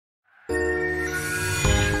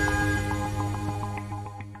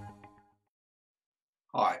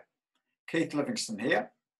Keith Livingston here.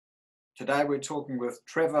 Today we're talking with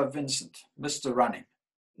Trevor Vincent, Mr. Running,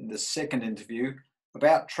 in the second interview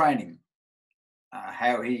about training,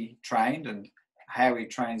 how he trained and how he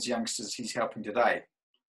trains youngsters he's helping today.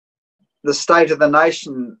 The state of the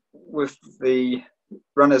nation with the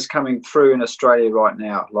runners coming through in Australia right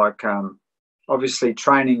now, obviously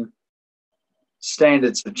training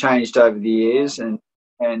standards have changed over the years and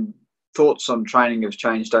thoughts on training have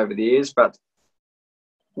changed over the years, but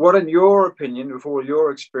what, in your opinion, with all your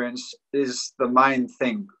experience, is the main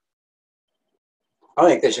thing? I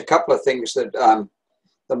think there's a couple of things that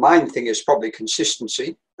the main thing is probably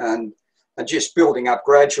consistency and just building up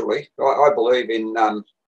gradually. I believe in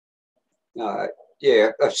a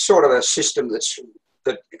sort of a system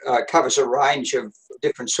that covers a range of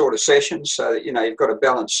different sort of sessions. So that, you've got a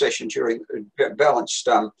balanced session during a balanced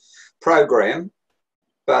program,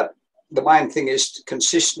 but the main thing is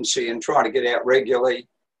consistency and trying to get out regularly.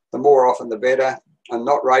 The more often the better, and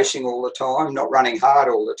not racing all the time, not running hard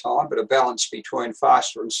all the time, but a balance between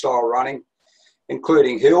faster and slower running,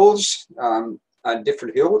 including hills and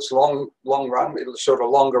different hills, long run, sort of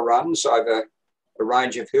longer runs over a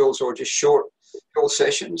range of hills or just short hill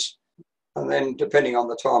sessions. And then depending on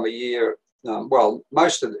the time of year, all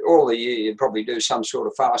the year you'd probably do some sort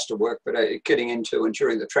of faster work, but getting into and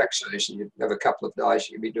during the track season, you'd have a couple of days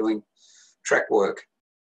you'd be doing track work.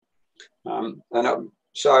 I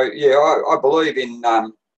believe in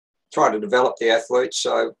trying to develop the athletes.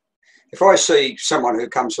 So if I see someone who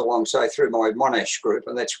comes along, say through my Monash group,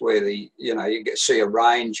 and that's where you see a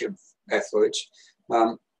range of athletes,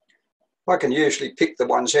 I can usually pick the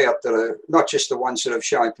ones out that are not just the ones that have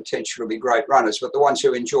shown potential to be great runners, but the ones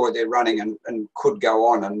who enjoy their running and could go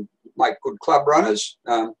on and make good club runners.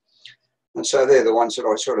 And so they're the ones that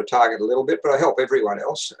I sort of target a little bit, but I help everyone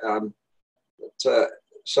else. I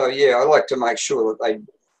like to make sure that they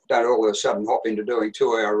don't all of a sudden hop into doing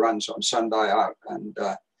 2-hour runs on Sunday and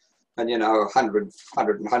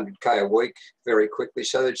 100K a week very quickly.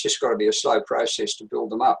 So it's just got to be a slow process to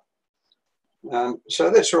build them up. So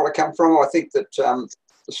that's where I come from. I think that the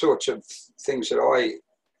sorts of things that I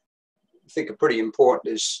think are pretty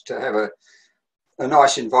important is to have a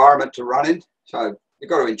nice environment to run in. So you've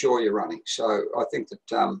got to enjoy your running. So I think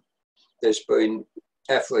that there's been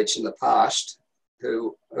athletes in the past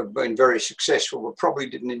who have been very successful but probably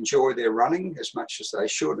didn't enjoy their running as much as they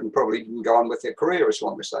should and probably didn't go on with their career as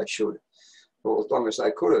long as they should or as long as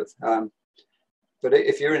they could have. But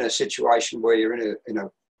if you're in a situation where you're in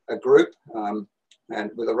a group and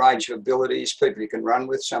with a range of abilities, people you can run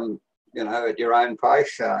with, some, at your own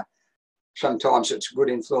pace, sometimes it's a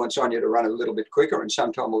good influence on you to run a little bit quicker and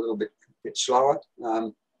sometimes a little bit slower.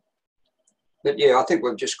 I think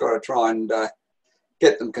we've just got to try and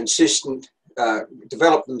get them consistent,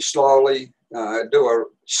 develop them slowly,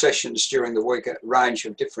 do sessions during the week, a range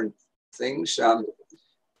of different things.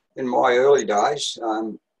 In my early days,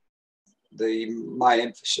 the main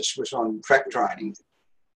emphasis was on track training,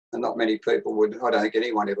 and not many people would. I don't think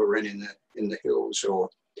anyone ever ran in the hills or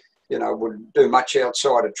would do much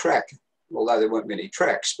outside a track, although there weren't many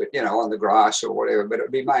tracks, but on the grass or whatever. But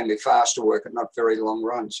it'd be mainly faster work and not very long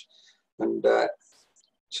runs. And I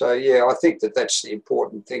think that that's the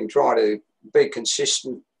important thing. Try to be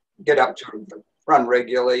consistent, get up to run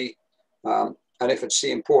regularly. And if it's the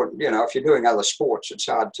important, if you're doing other sports, it's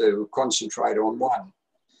hard to concentrate on one.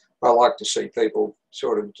 I like to see people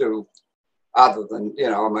sort of do other than,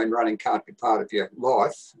 running can't be part of your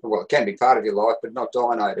life. Well, it can be part of your life, but not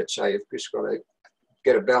dominate it. So you've just got to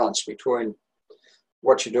get a balance between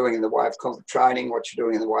what you're doing in the way of training, what you're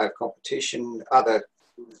doing in the way of competition,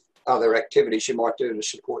 other activities you might do to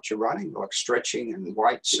support your running, like stretching and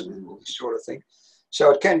weights and all this sort of thing.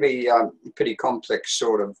 So it can be a pretty complex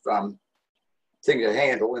sort of thing to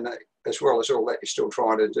handle, and as well as all that, you're still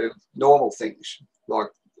trying to do normal things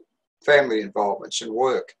like family involvements and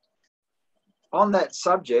work. On that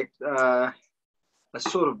subject, a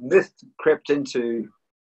sort of myth crept into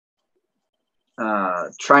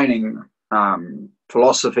training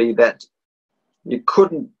philosophy that you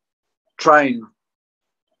couldn't train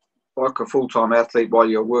like a full-time athlete while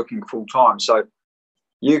you're working full-time. So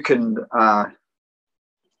you can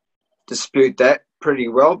dispute that pretty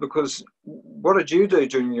well, because what did you do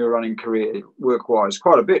during your running career work-wise?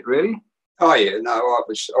 Quite a bit, really. Oh yeah, no, I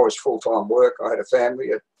was full-time work. I had a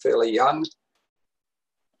family, fairly young.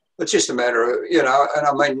 It's just a matter of,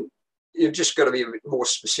 you've just got to be a bit more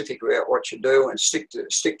specific about what you do and stick to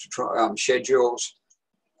schedules.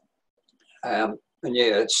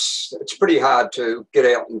 It's pretty hard to get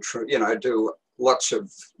out and do lots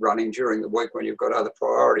of running during the week when you've got other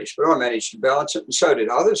priorities. But I managed to balance it, and so did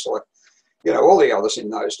others. Like you know, all the others in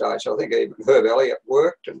those days. I think even Herb Elliott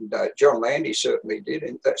worked, and John Landy certainly did.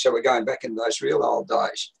 And so we're going back in those real old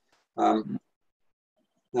days. And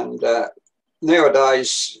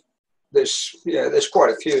nowadays, there's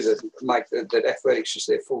quite a few that make that athletics is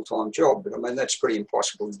their full-time job. But I mean, that's pretty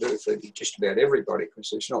impossible to do for just about everybody, because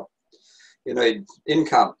there's not, you need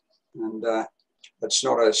income, and it's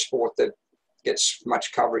not a sport that gets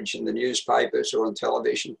much coverage in the newspapers or on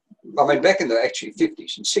television. I mean, back in the actually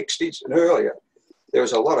 50s and 60s and earlier, there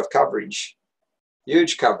was a lot of coverage,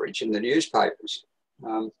 huge coverage in the newspapers.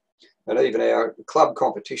 And even our club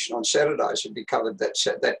competition on Saturdays would be covered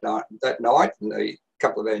that night, and a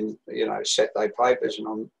couple of, you know, Saturday papers, and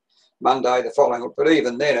on Monday the following. But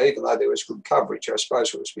even then, even though there was good coverage, I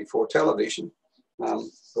suppose it was before television, or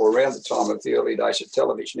around the time of the early days of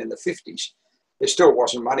television in the 50s, there still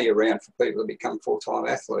wasn't money around for people to become full-time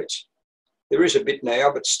athletes. There is a bit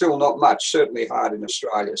now, but still not much, certainly hard in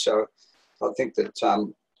Australia. So I think that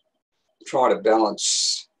trying to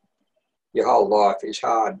balance your whole life is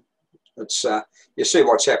hard. It's you see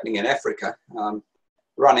what's happening in Africa.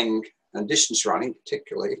 Running and distance running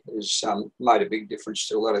particularly has made a big difference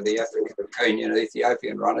to a lot of the African, Kenyan,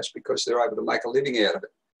 Ethiopian runners, because they're able to make a living out of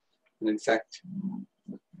it. And in fact,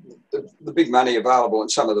 the big money available in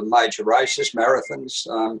some of the major races, marathons,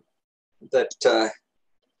 that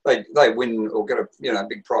they win or get a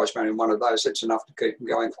big prize money in one of those, that's enough to keep them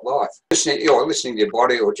going for life. Listening to your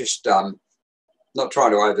body, or just not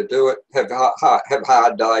trying to overdo it. Have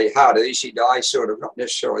hard day, hard easy day, sort of, not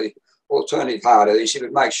necessarily alternative hard easy,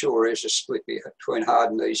 but make sure there's a split between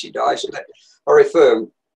hard and easy days. And that, I refer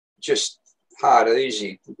just hard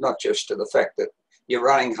easy, not just to the fact that you're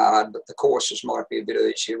running hard, but the courses might be a bit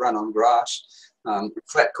easier. Run on grass,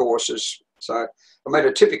 flat courses. So I mean,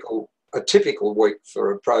 a typical week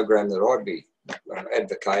for a program that I'd be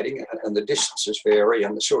advocating, and the distances vary,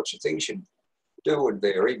 and the sorts of things you do would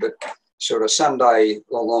vary, but sort of Sunday,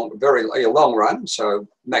 a long run, so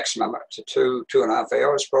maximum up to 2.5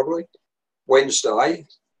 hours probably. Wednesday,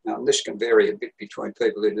 this can vary a bit between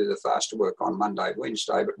people who do the faster work on Monday,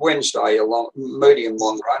 Wednesday, but Wednesday, a medium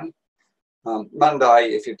long run. Monday,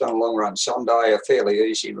 if you've done a long run, Sunday, a fairly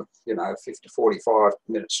easy, 50 to 45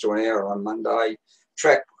 minutes to an hour on Monday.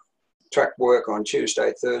 Track work on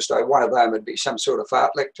Tuesday, Thursday. One of them would be some sort of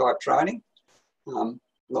fartlek type training,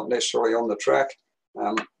 not necessarily on the track.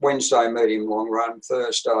 Wednesday, medium long run.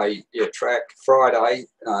 Thursday, track. Friday,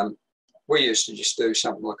 we used to just do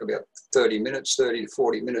something like about 30 to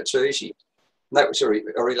 40 minutes easy. And that was a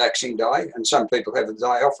relaxing day, and some people have a day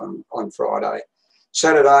off on Friday.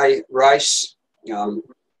 Saturday, race. And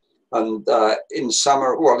in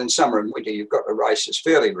summer and winter, you've got the races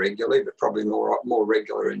fairly regularly, but probably more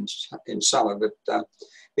regular in summer. But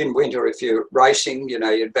in winter, if you're racing,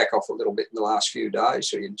 you'd back off a little bit in the last few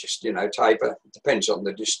days, or you'd just, taper. It depends on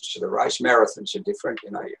the distance of the race. Marathons are different.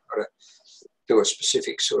 You've got to do a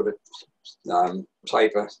specific sort of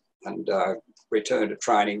taper and return to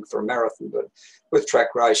training for a marathon. But with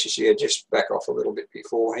track races, just back off a little bit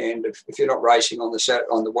beforehand. If you're not racing on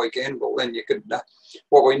the weekend, well, then you could.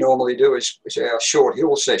 What we normally do is our short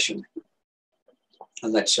hill session,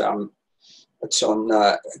 and that's it's on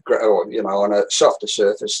on a softer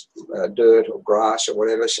surface, dirt or grass or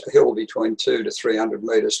whatever, a hill between 200 to 300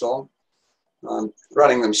 metres long.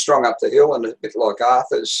 Running them strong up the hill, and a bit like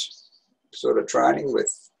Arthur's sort of training,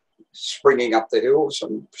 with springing up the hills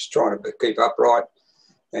and just trying to keep upright,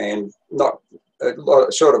 and not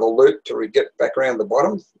sort of a loop to get back around the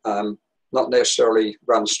bottom. Not necessarily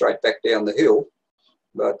run straight back down the hill,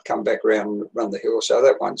 but come back around and run the hill. So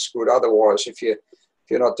that one's good. Otherwise, if you're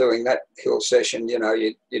not doing that hill session,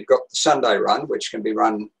 you've got the Sunday run, which can be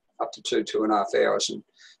run up to 2.5 hours, and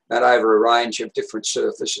over a range of different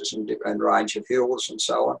surfaces and range of hills and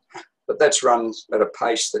so on. But that's run at a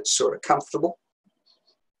pace that's sort of comfortable.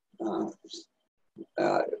 And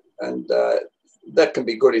that can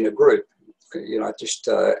be good in a group.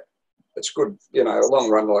 It's good, a long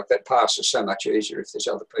run like that passes so much easier if there's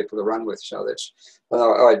other people to run with. So that's,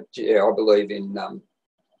 I believe in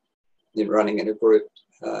running in a group.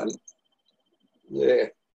 The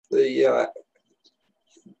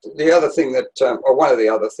other thing or one of the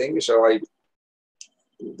other things that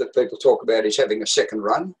people talk about is having a second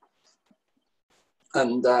run,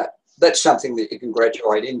 and that's something that you can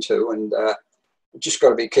graduate into, and just got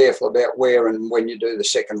to be careful about where and when you do the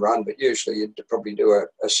second run. But usually you'd probably do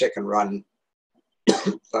a second run,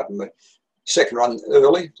 second run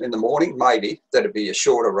early in the morning, maybe. That'd be a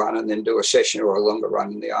shorter run, and then do a session or a longer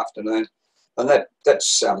run in the afternoon. And that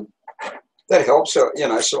helps. So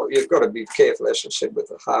you've got to be careful, as I said, with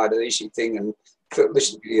the hard, easy thing, and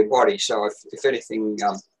listen to your body. So if anything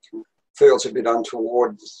feels a bit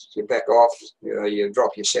untoward, you back off, you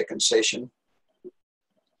drop your second session.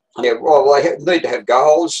 Yeah, well, they need to have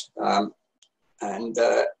goals, and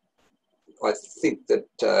I think that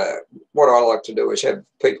what I like to do is have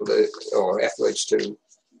people or athletes to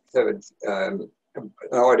have an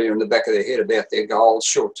idea in the back of their head about their goals,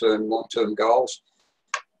 short-term, long-term goals,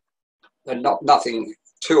 and nothing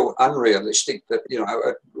too unrealistic, but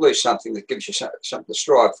at least something that gives you something to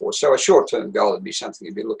strive for. So a short-term goal would be something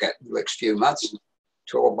you'd be looking at in the next few months,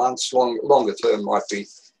 12 months. Longer term might be,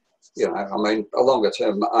 a longer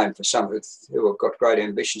term aim for some who have got great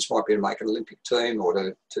ambitions might be to make an Olympic team,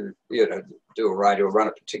 or to do a race or run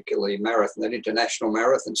a particularly marathon, an international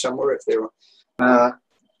marathon somewhere if they're.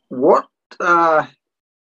 What are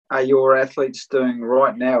your athletes doing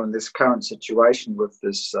right now in this current situation with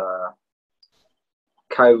this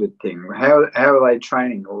COVID thing? How are they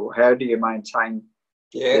training, or how do you maintain?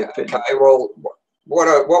 Yeah, okay. Well,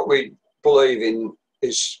 what we believe in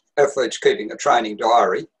is athletes keeping a training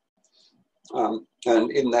diary,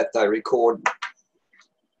 and in that they record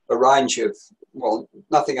a range of, well,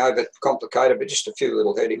 nothing over complicated, but just a few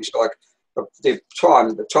little headings like the time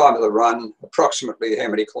of the run, approximately how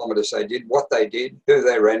many kilometres they did, what they did, who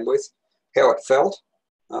they ran with, how it felt.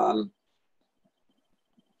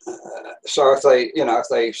 So if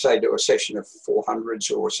they say do a session of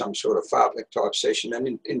 400s or some sort of fartlek type session,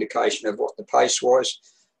 an indication of what the pace was,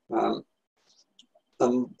 and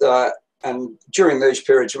during these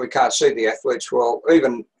periods when we can't see the athletes, well,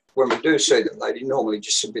 even when we do see them, they normally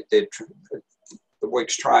just submit the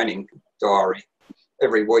week's training diary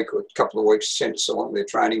every week, or a couple of weeks, send us along their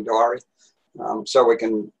training diary, so we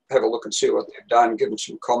can have a look and see what they've done, give them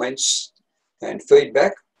some comments and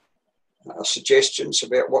feedback. Suggestions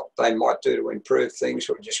about what they might do to improve things,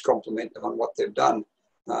 or just compliment them on what they've done.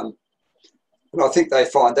 And I think they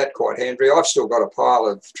find that quite handy. I've still got a pile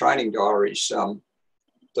of training diaries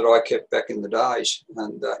that I kept back in the days,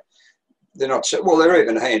 and they're not so, well, they're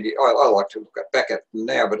even handy. I like to look back at them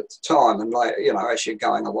now, but at the time, and as you're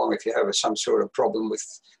going along, if you have some sort of problem with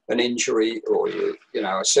an injury, or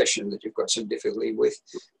a session that you've got some difficulty with,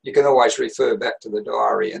 you can always refer back to the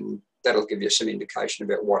diary, and that'll give you some indication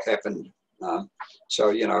about what happened.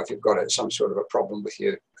 So, if you've got some sort of a problem with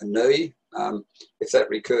your knee, if that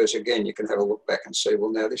recurs again, you can have a look back and see,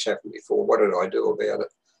 well, now this happened before, what did I do about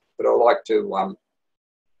it? But I like to,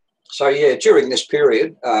 so yeah, during this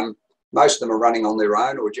period, most of them are running on their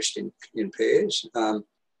own or just in pairs,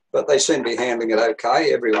 but they seem to be handling it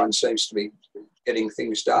okay. Everyone seems to be getting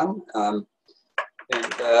things done. The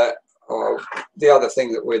other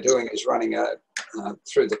thing that we're doing is running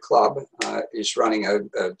through the club, is running a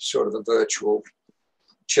sort of a virtual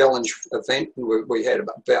challenge event. And we had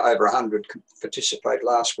about over 100 participate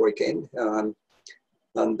last weekend, and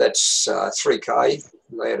that's 3K.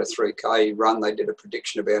 They had a 3K run. They did a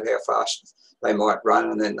prediction about how fast they might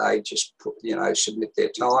run, and then they just submit their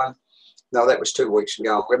time. No, that was 2 weeks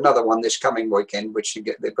ago. We've got another one this coming weekend, which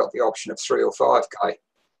they've got the option of 3 or 5K.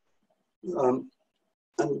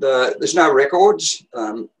 And there's no records,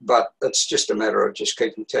 but it's just a matter of just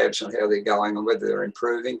keeping tabs on how they're going and whether they're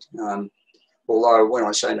improving. Although when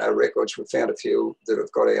I say no records, we've found a few that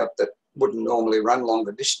have got out that wouldn't normally run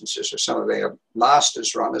longer distances, or some of our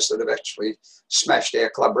masters runners that have actually smashed our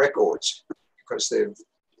club records because they've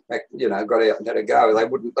got out and had a go.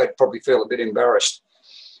 They'd probably feel a bit embarrassed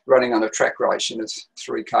running on a track race in a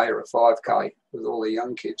 3K or a 5K with all the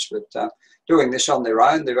young kids, but doing this on their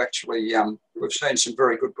own, they've actually, we've seen some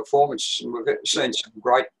very good performances, and we've seen some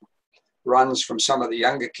great runs from some of the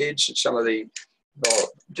younger kids and some of the,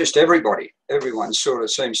 just everybody. Everyone sort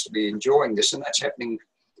of seems to be enjoying this, and that's happening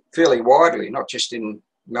fairly widely, not just in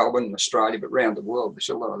Melbourne and Australia, but around the world. There's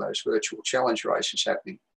a lot of those virtual challenge races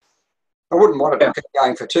happening. I wouldn't want it to keep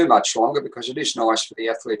going for too much longer, because it is nice for the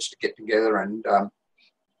athletes to get together, and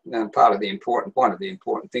one of the important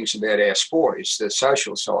things about our sport is the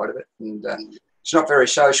social side of it, and it's not very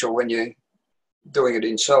social when you're doing it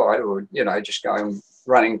inside, or just going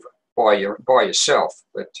running by yourself.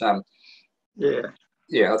 But I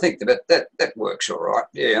think that works all right.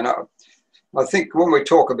 Yeah, and I think when we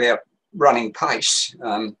talk about running pace,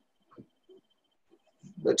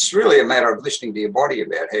 it's really a matter of listening to your body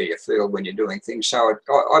about how you feel when you're doing things. So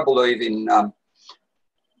I believe in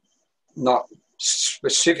not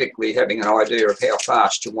specifically having an idea of how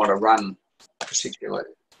fast you want to run a particular,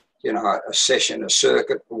 a session, a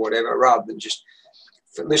circuit or whatever, rather than just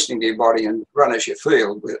listening to your body and run as you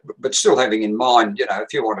feel, but still having in mind,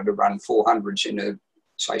 if you wanted to run 400s in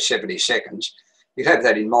say 70 seconds, you'd have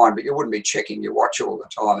that in mind, but you wouldn't be checking your watch all the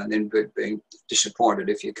time and then being disappointed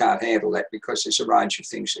if you can't handle that, because there's a range of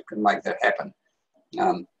things that can make that happen.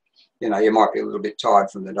 you know, you might be a little bit tired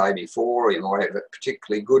from the day before, or you might have a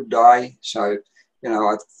particularly good day. So, you know,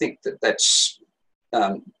 I think that that's,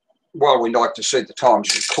 while we like to see the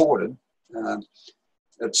times recorded,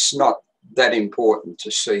 it's not that important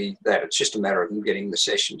to see that. It's just a matter of them getting the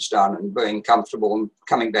sessions done and being comfortable and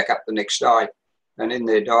coming back up the next day. And in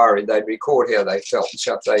their diary, they'd record how they felt. And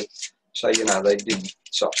so if they say, you know, they did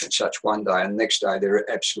such and such one day, and the next day they're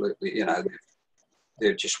absolutely, you know,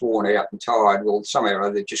 they're just worn out and tired. Well, somehow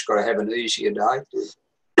they've just got to have an easier day.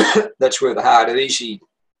 That's where the hard, easy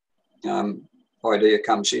idea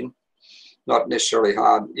comes in. Not necessarily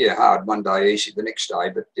hard, yeah, hard one day, easy the next day,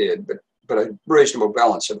 but yeah, but a reasonable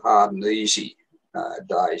balance of hard and easy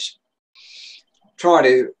days. Trying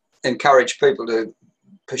to encourage people to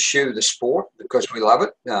pursue the sport because we love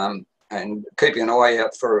it, and keeping an eye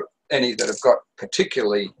out for any that have got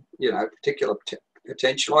particular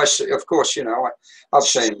potential. Of course, you know, I've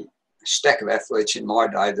seen a stack of athletes in my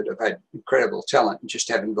day that have had incredible talent and just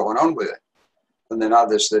haven't gone on with it. And then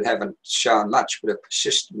others that haven't shown much but have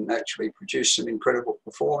persisted and actually produced some incredible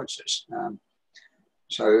performances.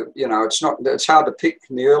 So, you know, it's hard to pick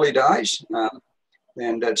in the early days,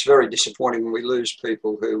 and it's very disappointing when we lose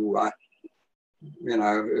people who, you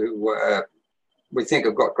know, who we think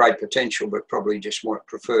have got great potential but probably just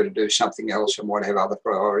prefer to do something else and might have other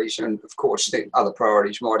priorities. And, of course, the other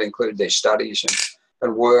priorities might include their studies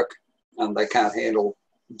and work, and they can't handle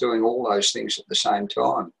doing all those things at the same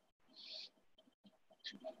time.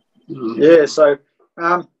 Yeah, so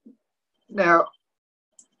now,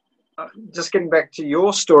 just getting back to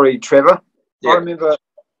your story, Trevor, yeah. I remember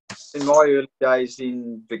in my early days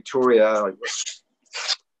in Victoria, I was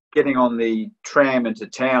getting on the tram into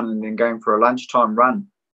town and then going for a lunchtime run.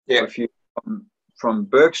 Yeah. From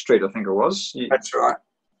Burke Street, I think it was. That's right.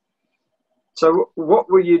 So what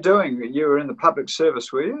were you doing? You were in the public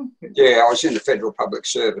service, were you? Yeah, I was in the federal public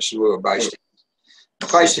service, and we were based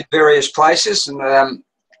in various places, and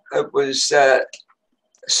it was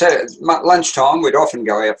lunchtime. We'd often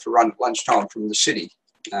go out for run at lunchtime from the city.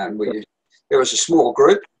 There was a small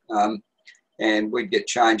group, and we'd get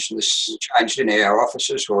changed in our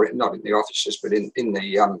offices, or not in the offices, but in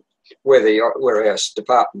the where our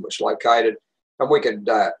department was located. And we'd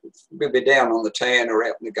be down on the town or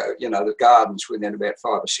out in the gardens within about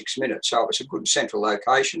 5 or 6 minutes. So it was a good central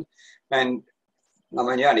location, and I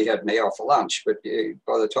mean, you only had an hour for lunch, but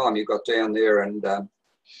by the time you got down there, and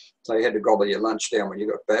so you had to gobble your lunch down when you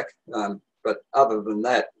got back. But other than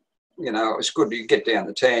that, you know, it was good to get down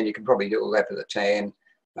the tan. You can probably do a lap of the tan,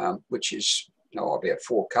 which is about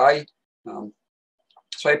 4K.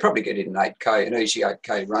 So you probably get in an easy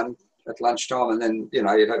 8K run at lunchtime, and then, you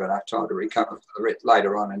know, you'd have enough time to recover for the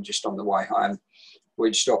later on. And just on the way home,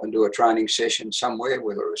 we'd stop and do a training session somewhere,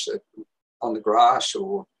 whether it was on the grass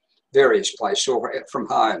or various places or from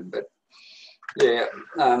home. But yeah,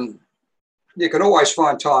 you can always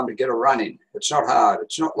find time to get a run in. It's not hard.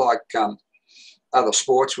 It's not like other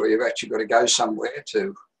sports where you've actually got to go somewhere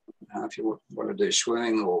to, if you want to do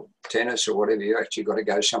swimming or tennis or whatever, you actually got to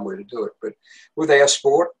go somewhere to do it. But with our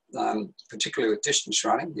sport, particularly with distance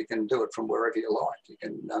running, you can do it from wherever you like. You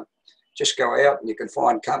can just go out and you can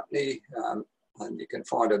find company, and you can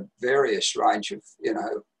find a various range of, you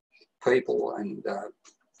know, people and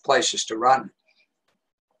places to run.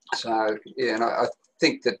 So, yeah, and I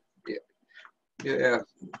think that, yeah,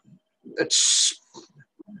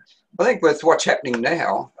 I think with what's happening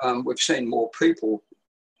now, we've seen more people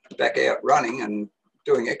back out running and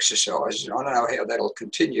doing exercise. I don't know how that'll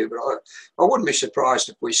continue, but I wouldn't be surprised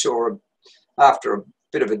if we saw, after a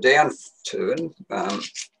bit of a downturn,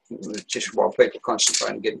 just while people concentrate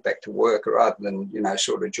on getting back to work rather than, you know,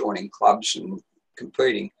 sort of joining clubs and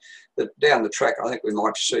competing, that down the track, I think we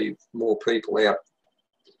might see more people out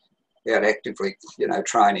actively, you know,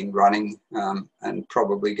 training, running, and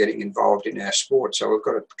probably getting involved in our sport. So we've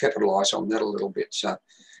got to capitalise on that a little bit. So,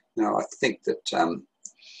 you know, I think that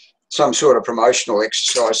some sort of promotional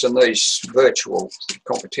exercise, and these virtual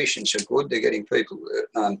competitions are good. They're getting people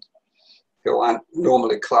who aren't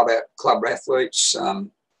normally club athletes,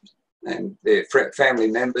 and their family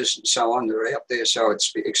members and so on, they're out there. So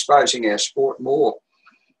it's exposing our sport more.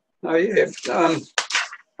 Oh yeah.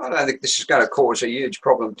 I don't think this is going to cause a huge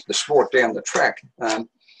problem to the sport down the track,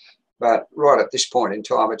 but right at this point in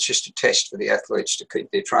time, it's just a test for the athletes to keep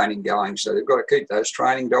their training going. So they've got to keep those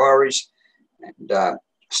training diaries and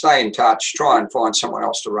stay in touch, try and find someone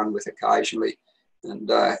else to run with occasionally, and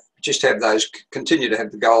just continue to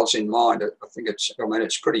have the goals in mind. I think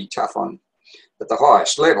it's pretty tough on at the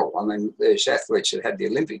highest level. I mean, there's athletes that had the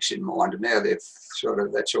Olympics in mind, and now they've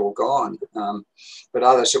that's all gone. But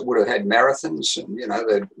others that would have had marathons, and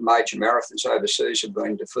the major marathons overseas have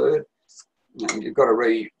been deferred. You've got to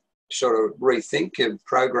rethink your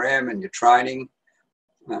program and your training,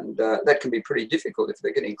 and that can be pretty difficult if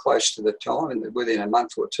they're getting close to the time and within a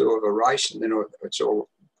month or two of a race, and then it's all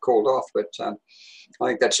called off. But I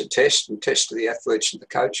think that's a test to the athletes and the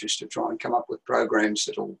coaches to try and come up with programs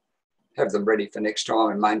that'll have them ready for next time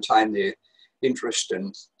and maintain their interest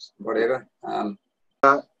and whatever.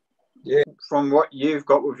 From what you've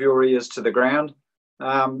got with your ears to the ground,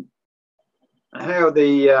 how are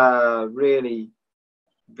the really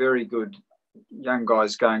very good young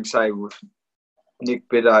guys going, say, with Nick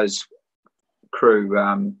Biddow's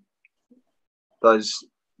crew, those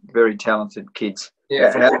very talented kids?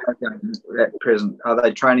 Yeah. How are they going at present? Are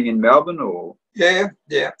they training in Melbourne or? Yeah.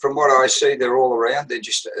 From what I see, they're all around. They're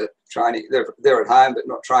just training. They're at home, but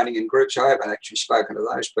not training in groups. I haven't actually spoken to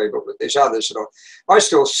those people, but there's others that I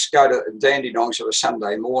still go to Dandenongs on a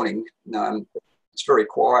Sunday morning. It's very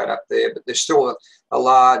quiet up there, but there's still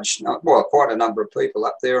quite a number of people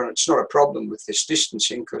up there, and it's not a problem with this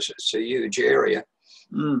distancing because it's a huge area.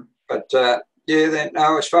 But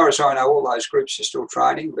as far as I know, all those groups are still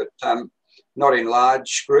training, but not in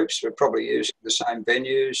large groups. We're probably using the same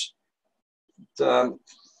venues.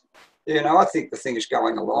 I think the thing is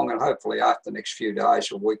going along, and hopefully after the next few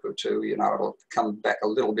days or week or two, it'll come back a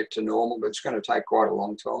little bit to normal, but it's going to take quite a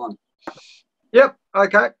long time. Yep.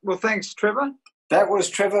 Okay. Well, thanks, Trevor. That was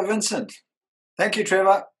Trevor Vincent. Thank you,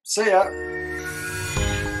 Trevor. See ya.